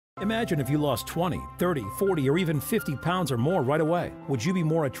Imagine if you lost 20, 30, 40, or even 50 pounds or more right away. Would you be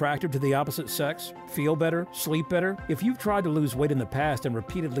more attractive to the opposite sex? Feel better? Sleep better? If you've tried to lose weight in the past and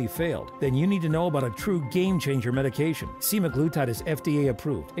repeatedly failed, then you need to know about a true game-changer medication. Semaglutide is FDA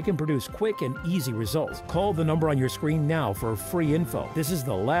approved. It can produce quick and easy results. Call the number on your screen now for free info. This is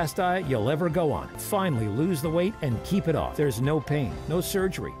the last diet you'll ever go on. Finally lose the weight and keep it off. There's no pain, no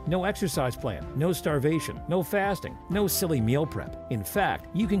surgery, no exercise plan, no starvation, no fasting, no silly meal prep. In fact,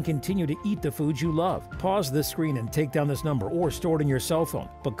 you can continue to eat the foods you love. Pause this screen and take down this number or store it in your cell phone.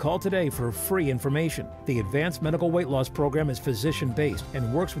 But call today for free information. The Advanced Medical Weight Loss Program is physician-based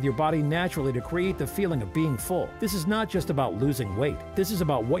and works with your body naturally to create the feeling of being full. This is not just about losing weight. This is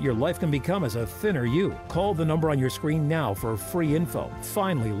about what your life can become as a thinner you. Call the number on your screen now for free info.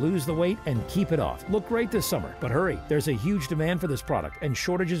 Finally lose the weight and keep it off. Look great this summer, but hurry. There's a huge demand for this product and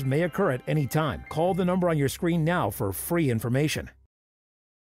shortages may occur at any time. Call the number on your screen now for free information.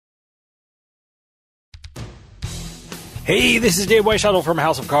 Hey, this is Dave Weishuttle from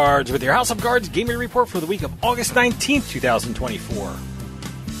House of Cards with your House of Cards gaming report for the week of August 19th, 2024.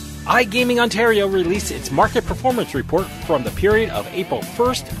 iGaming Ontario released its market performance report from the period of April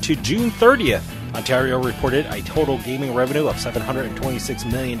 1st to June 30th. Ontario reported a total gaming revenue of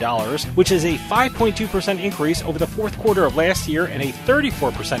 $726 million, which is a 5.2% increase over the fourth quarter of last year and a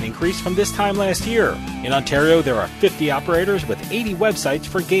 34% increase from this time last year. In Ontario, there are 50 operators with 80 websites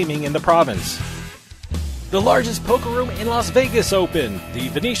for gaming in the province. The largest poker room in Las Vegas opened. The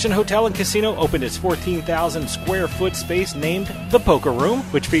Venetian Hotel and Casino opened its 14,000 square foot space named The Poker Room,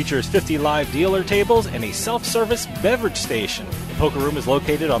 which features 50 live dealer tables and a self-service beverage station. The Poker Room is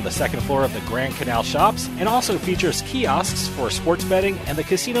located on the second floor of the Grand Canal Shops and also features kiosks for sports betting and the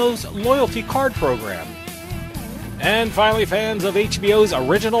casino's loyalty card program. And finally, fans of HBO's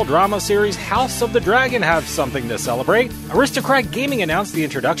original drama series House of the Dragon have something to celebrate. Aristocrat Gaming announced the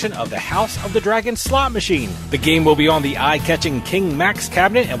introduction of the House of the Dragon slot machine. The game will be on the eye-catching King Max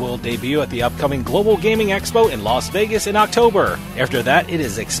cabinet and will debut at the upcoming Global Gaming Expo in Las Vegas in October. After that, it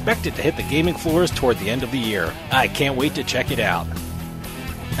is expected to hit the gaming floors toward the end of the year. I can't wait to check it out.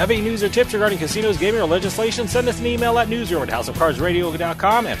 Have any news or tips regarding casinos, gaming, or legislation? Send us an email at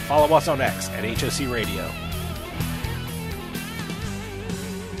newsroom@houseofcardsradio.com and follow us on X at HOC Radio.